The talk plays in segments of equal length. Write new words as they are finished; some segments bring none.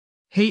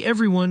Hey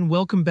everyone,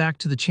 welcome back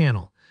to the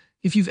channel.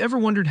 If you've ever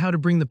wondered how to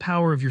bring the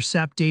power of your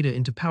SAP data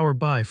into Power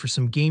BI for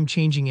some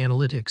game-changing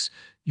analytics,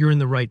 you're in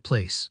the right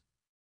place.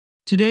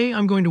 Today,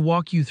 I'm going to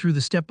walk you through the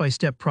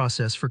step-by-step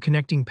process for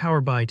connecting Power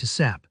BI to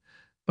SAP.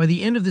 By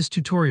the end of this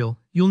tutorial,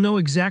 you'll know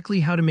exactly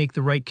how to make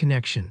the right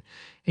connection,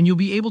 and you'll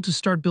be able to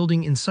start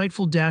building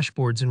insightful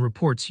dashboards and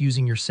reports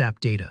using your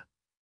SAP data.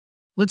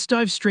 Let's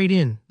dive straight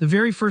in. The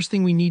very first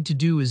thing we need to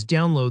do is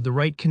download the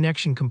right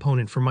connection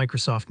component for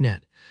Microsoft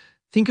Net.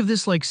 Think of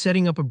this like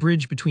setting up a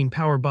bridge between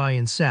Power BI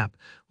and SAP.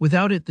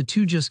 Without it, the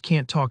two just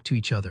can't talk to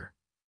each other.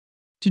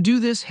 To do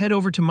this, head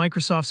over to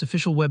Microsoft's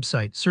official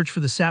website, search for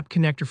the SAP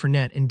connector for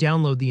Net, and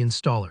download the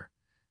installer.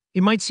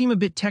 It might seem a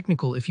bit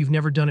technical if you've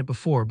never done it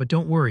before, but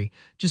don't worry.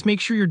 Just make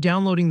sure you're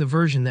downloading the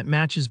version that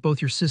matches both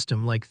your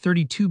system, like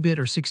 32-bit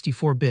or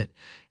 64-bit,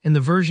 and the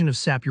version of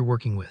SAP you're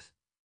working with.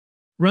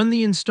 Run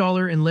the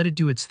installer and let it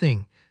do its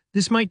thing.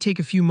 This might take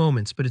a few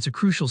moments, but it's a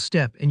crucial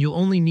step, and you'll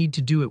only need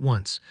to do it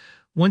once.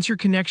 Once your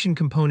connection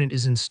component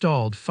is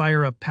installed,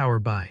 fire up Power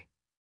BI.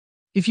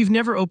 If you've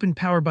never opened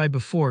Power BI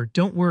before,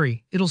 don't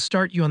worry, it'll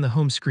start you on the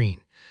home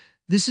screen.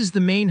 This is the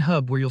main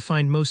hub where you'll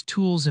find most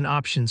tools and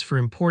options for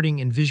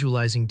importing and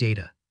visualizing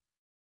data.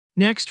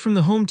 Next, from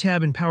the Home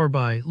tab in Power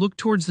BI, look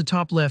towards the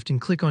top left and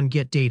click on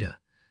Get Data.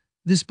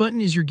 This button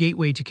is your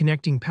gateway to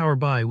connecting Power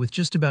BI with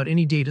just about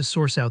any data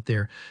source out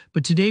there,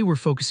 but today we're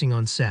focusing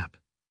on SAP.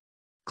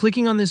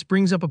 Clicking on this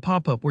brings up a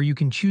pop-up where you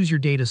can choose your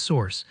data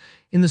source.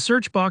 In the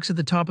search box at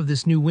the top of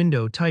this new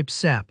window, type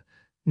SAP.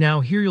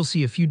 Now here you'll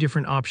see a few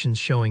different options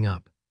showing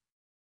up.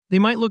 They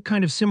might look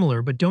kind of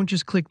similar, but don't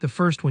just click the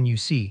first one you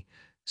see.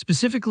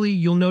 Specifically,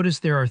 you'll notice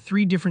there are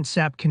 3 different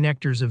SAP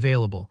connectors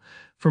available.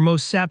 For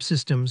most SAP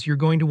systems, you're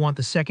going to want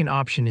the second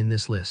option in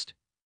this list.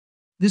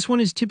 This one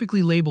is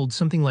typically labeled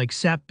something like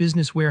SAP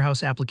Business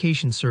Warehouse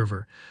Application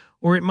Server,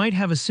 or it might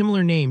have a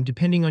similar name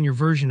depending on your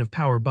version of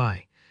Power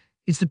BI.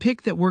 It's the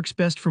pick that works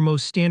best for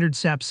most standard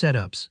SAP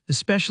setups,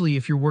 especially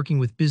if you're working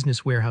with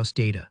business warehouse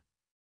data.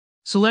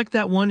 Select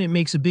that one, it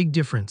makes a big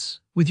difference.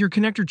 With your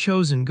connector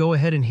chosen, go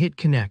ahead and hit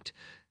Connect.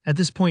 At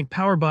this point,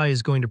 Power BI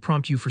is going to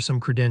prompt you for some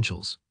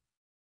credentials.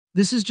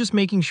 This is just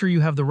making sure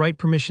you have the right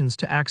permissions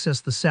to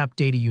access the SAP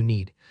data you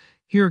need.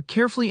 Here,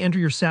 carefully enter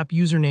your SAP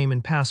username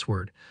and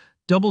password.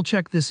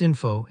 Double-check this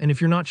info, and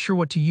if you're not sure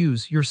what to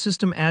use, your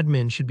system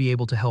admin should be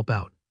able to help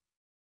out.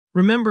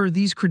 Remember,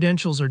 these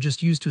credentials are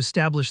just used to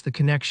establish the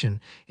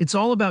connection. It's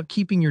all about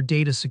keeping your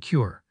data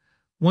secure.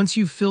 Once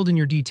you've filled in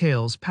your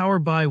details, Power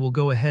BI will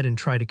go ahead and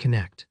try to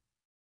connect.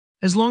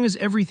 As long as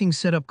everything's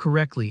set up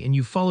correctly and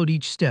you've followed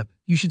each step,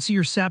 you should see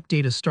your SAP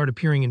data start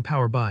appearing in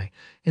Power BI.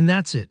 And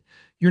that's it.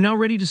 You're now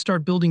ready to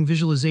start building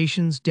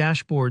visualizations,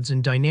 dashboards,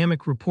 and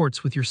dynamic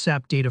reports with your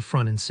SAP data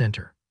front and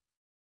center.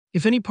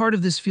 If any part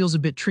of this feels a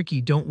bit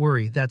tricky, don't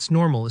worry, that's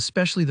normal,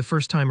 especially the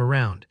first time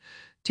around.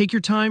 Take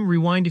your time,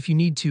 rewind if you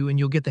need to, and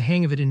you'll get the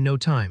hang of it in no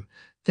time.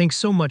 Thanks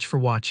so much for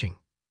watching.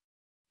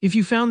 If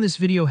you found this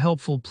video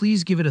helpful,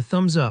 please give it a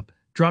thumbs up,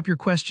 drop your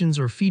questions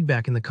or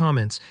feedback in the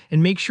comments,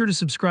 and make sure to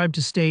subscribe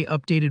to stay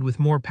updated with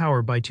more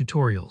Power BI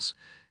tutorials.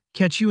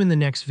 Catch you in the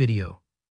next video.